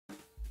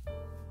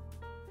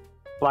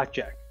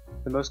Blackjack,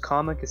 the most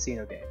common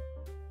casino game.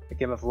 A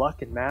game of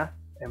luck and math,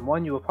 and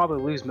one you will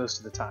probably lose most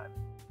of the time.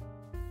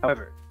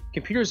 However,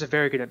 computers are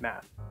very good at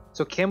math,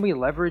 so can we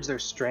leverage their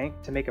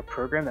strength to make a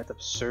program that's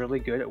absurdly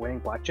good at winning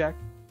blackjack?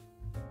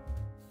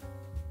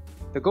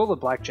 The goal of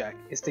blackjack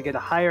is to get a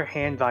higher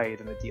hand value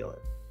than the dealer.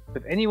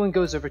 If anyone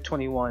goes over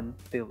 21,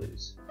 they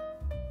lose.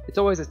 It's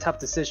always a tough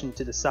decision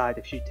to decide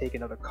if you take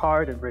another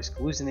card and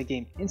risk losing the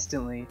game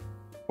instantly,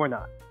 or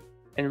not,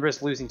 and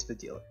risk losing to the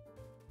dealer.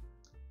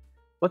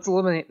 Let's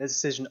eliminate the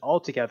decision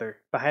altogether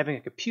by having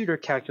a computer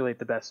calculate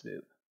the best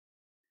move.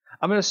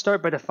 I'm going to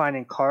start by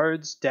defining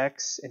cards,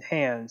 decks, and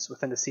hands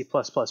within the C++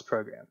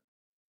 program.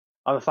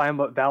 I'll define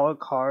what valid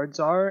cards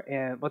are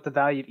and what the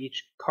value of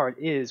each card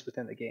is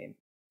within the game.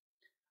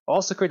 I'll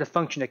also create a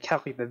function to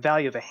calculate the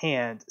value of a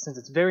hand, since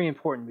it's very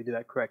important we do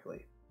that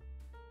correctly.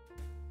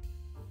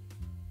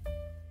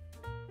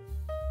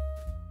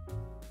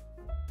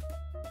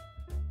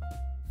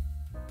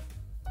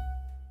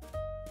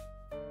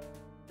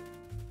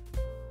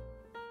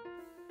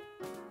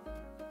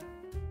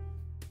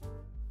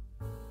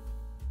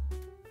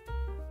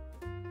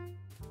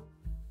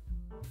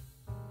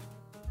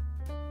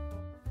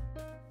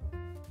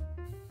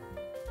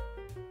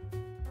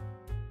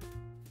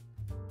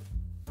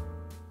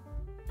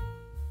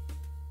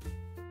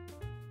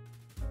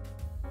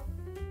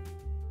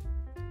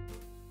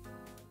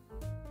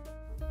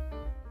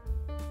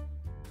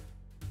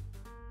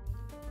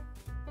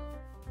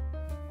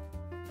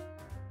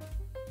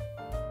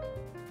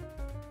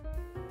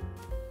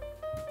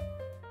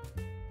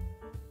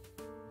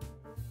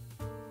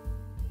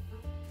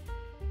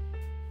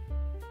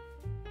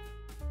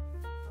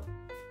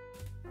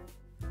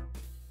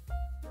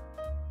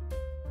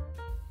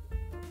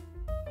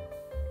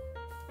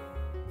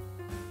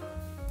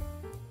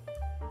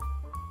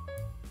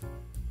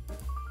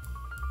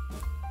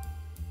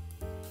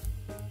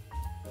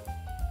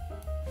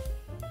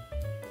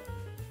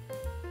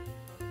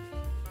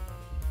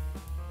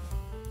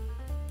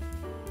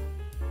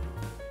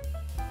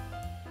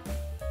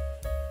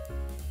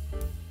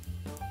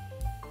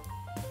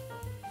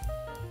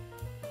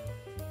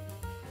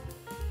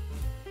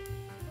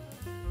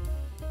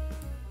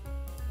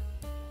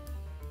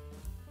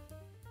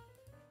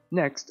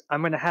 Next,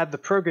 I'm going to have the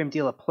program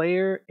deal a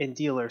player and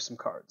dealer some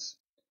cards,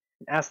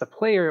 and ask the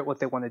player what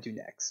they want to do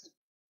next.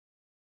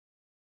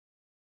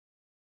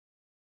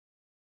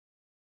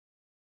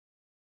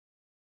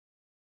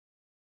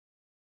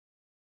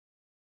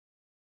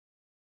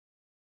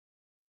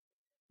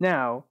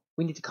 Now,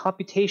 we need to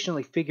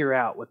computationally figure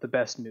out what the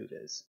best move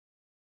is.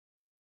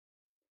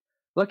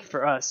 Lucky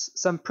for us,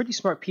 some pretty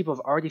smart people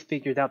have already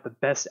figured out the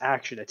best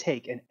action to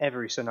take in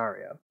every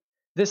scenario.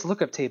 This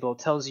lookup table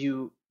tells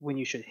you when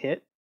you should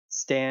hit,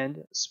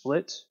 stand,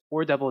 split,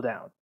 or double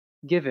down,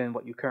 given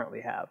what you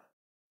currently have.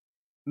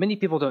 Many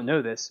people don't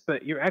know this,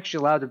 but you're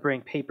actually allowed to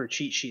bring paper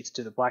cheat sheets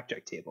to the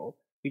blackjack table.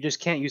 You just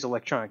can't use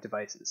electronic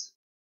devices.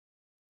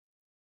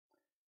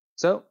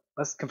 So,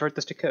 let's convert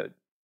this to code.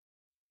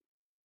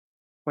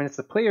 When it's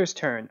the player's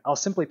turn, I'll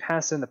simply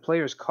pass in the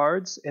player's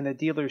cards and the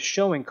dealer's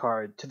showing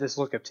card to this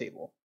lookup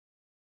table.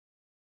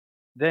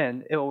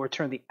 Then, it will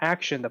return the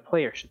action the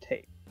player should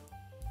take.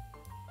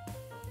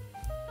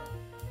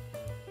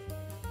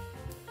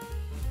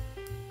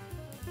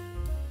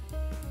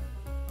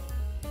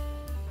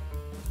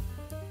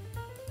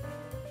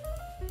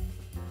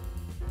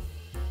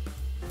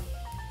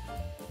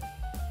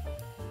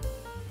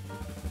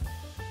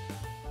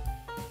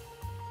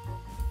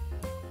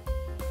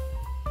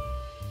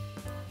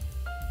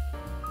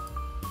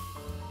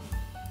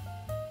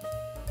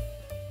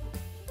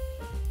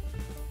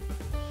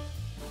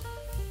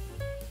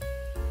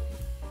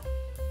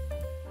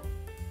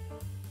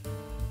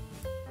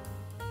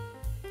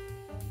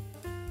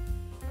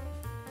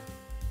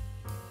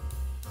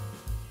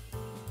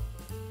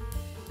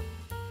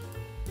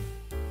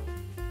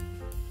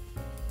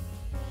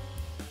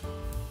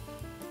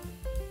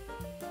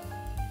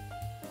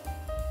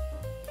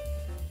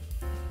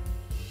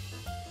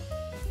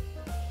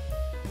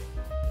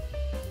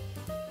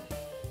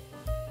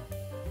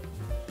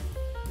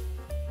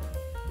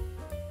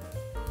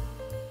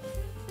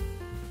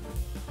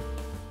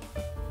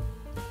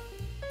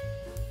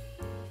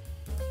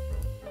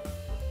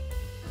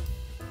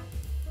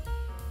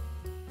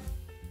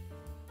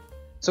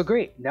 So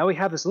great, now we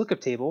have this lookup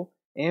table,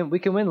 and we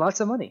can win lots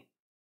of money.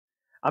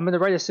 I'm going to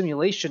write a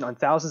simulation on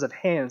thousands of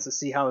hands to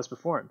see how this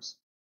performs.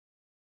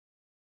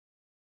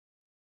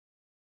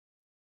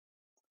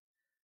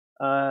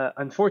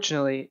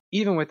 Unfortunately,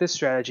 even with this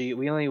strategy,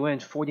 we only win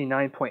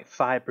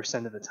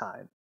 49.5% of the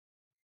time.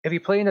 If we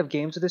play enough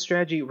games with this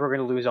strategy, we're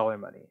going to lose all our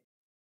money.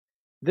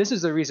 This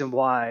is the reason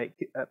why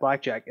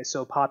blackjack is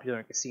so popular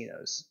in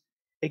casinos.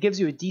 It gives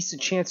you a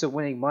decent chance of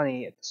winning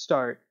money at the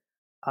start,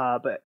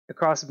 but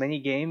across many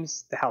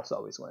games, the house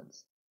always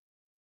wins.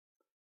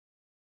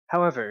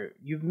 However,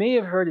 you may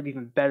have heard of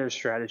even better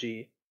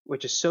strategy,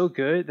 which is so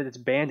good that it's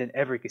banned in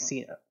every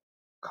casino: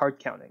 card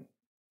counting.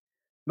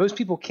 Most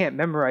people can't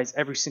memorize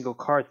every single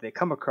card that they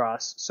come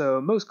across, so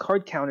most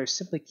card counters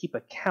simply keep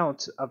a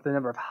count of the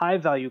number of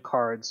high-value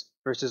cards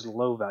versus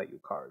low-value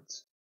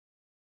cards.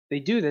 They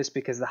do this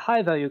because the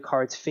high-value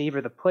cards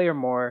favor the player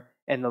more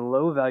and the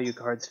low-value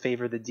cards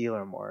favor the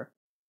dealer more.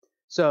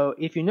 So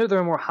if you know there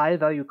are more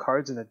high-value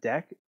cards in the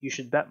deck, you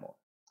should bet more.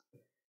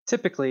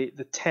 Typically,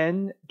 the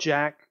 10,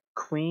 Jack,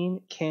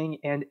 Queen, King,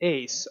 and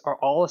Ace are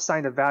all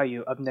assigned a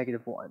value of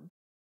 -1,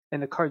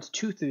 and the cards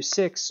 2 through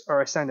 6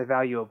 are assigned a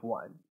value of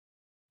 1.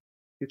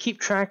 You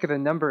keep track of the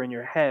number in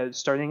your head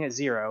starting at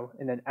 0,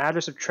 and then add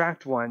or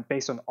subtract 1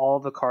 based on all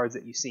the cards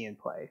that you see in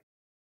play.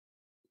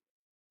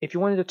 If you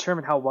want to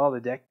determine how well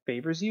the deck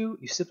favors you,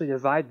 you simply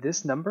divide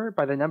this number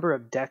by the number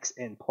of decks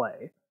in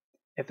play.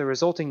 If the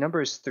resulting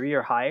number is 3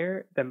 or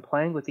higher, then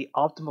playing with the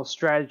optimal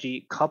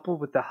strategy coupled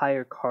with the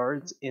higher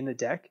cards in the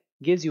deck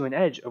gives you an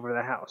edge over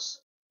the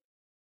house.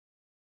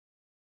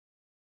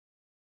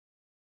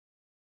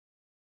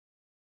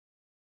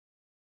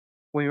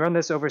 When we run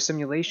this over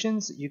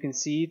simulations, you can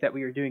see that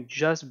we are doing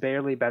just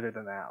barely better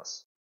than the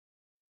house.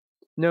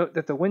 Note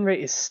that the win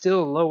rate is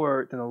still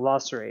lower than the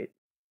loss rate,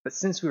 but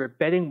since we are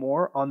betting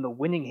more on the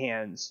winning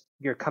hands,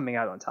 we are coming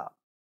out on top.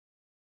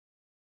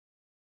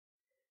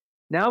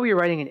 Now we are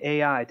writing an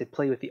AI to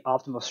play with the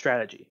optimal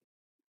strategy,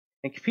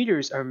 and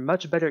computers are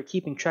much better at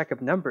keeping track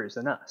of numbers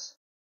than us.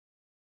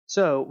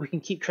 So we can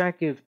keep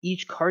track of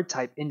each card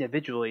type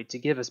individually to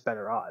give us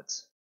better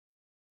odds.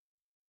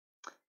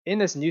 In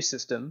this new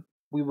system,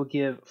 we will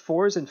give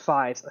 4s and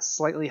 5s a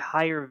slightly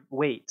higher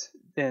weight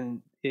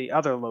than the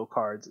other low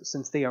cards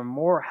since they are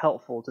more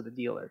helpful to the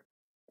dealer.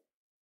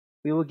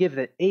 We will give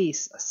the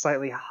Ace a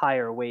slightly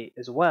higher weight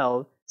as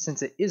well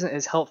since it isn't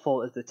as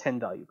helpful as the 10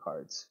 value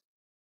cards.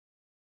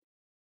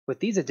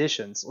 With these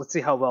additions, let's see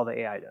how well the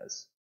AI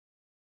does.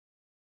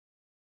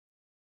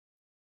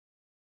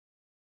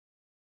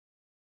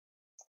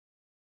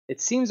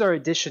 It seems our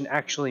addition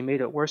actually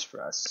made it worse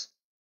for us.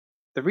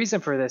 The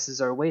reason for this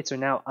is our weights are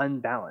now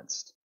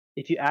unbalanced.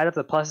 If you add up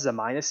the pluses and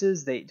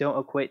minuses, they don't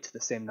equate to the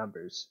same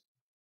numbers.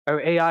 Our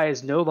AI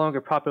is no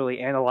longer properly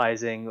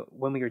analyzing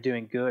when we are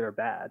doing good or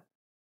bad.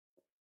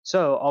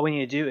 So all we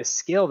need to do is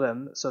scale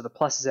them so the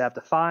pluses add up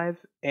to 5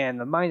 and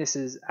the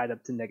minuses add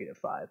up to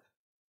 -5.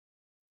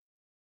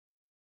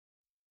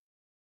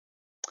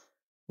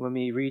 When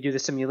we redo the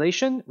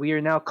simulation, we are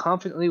now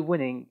confidently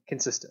winning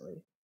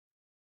consistently.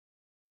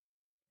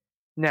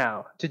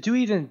 Now, to do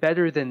even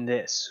better than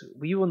this,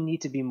 we will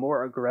need to be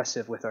more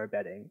aggressive with our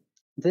betting.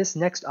 This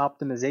next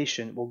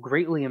optimization will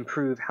greatly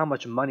improve how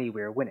much money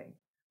we are winning,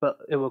 but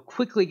it will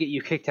quickly get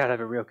you kicked out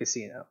of a real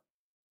casino.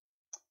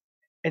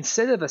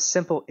 Instead of a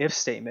simple if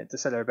statement to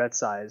set our bet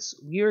size,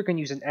 we are going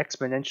to use an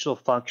exponential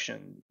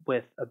function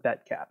with a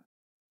bet cap.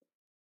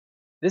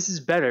 This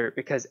is better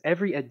because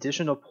every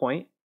additional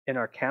point in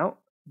our count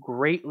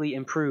greatly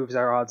improves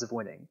our odds of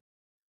winning.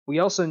 We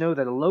also know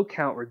that a low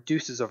count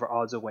reduces our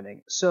odds of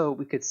winning, so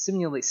we could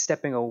simulate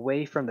stepping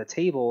away from the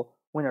table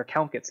when our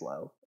count gets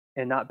low,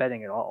 and not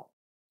betting at all.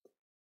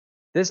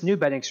 This new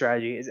betting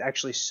strategy is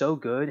actually so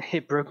good,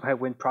 it broke my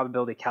win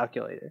probability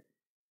calculator.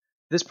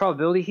 This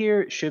probability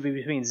here should be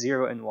between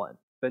 0 and 1,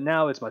 but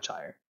now it's much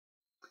higher.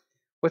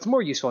 What's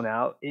more useful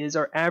now is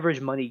our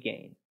average money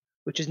gain,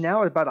 which is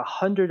now at about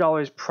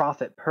 $100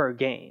 profit per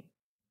game.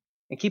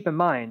 And keep in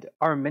mind,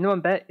 our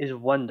minimum bet is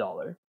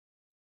 $1.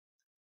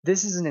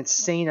 This is an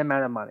insane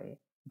amount of money,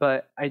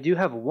 but I do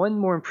have one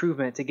more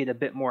improvement to get a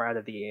bit more out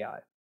of the AI.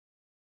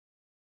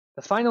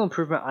 The final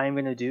improvement I am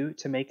going to do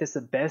to make this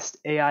the best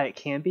AI it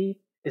can be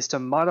is to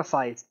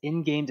modify its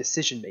in-game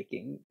decision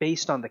making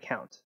based on the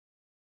count.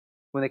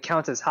 When the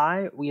count is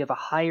high, we have a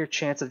higher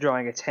chance of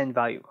drawing a 10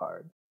 value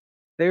card.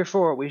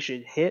 Therefore, we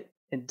should hit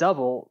and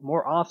double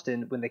more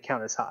often when the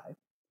count is high,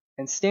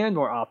 and stand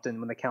more often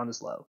when the count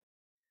is low.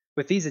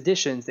 With these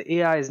additions, the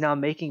AI is now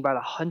making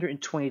about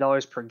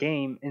 $120 per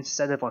game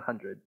instead of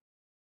 $100.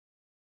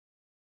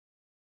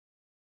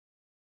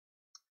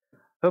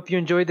 Hope you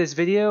enjoyed this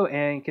video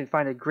and can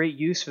find a great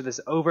use for this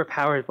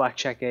overpowered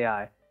Blackjack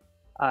AI.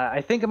 I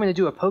think I'm going to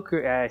do a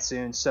poker AI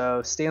soon,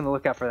 so stay on the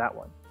lookout for that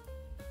one.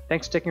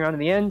 Thanks for sticking around to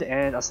the end,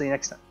 and I'll see you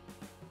next time.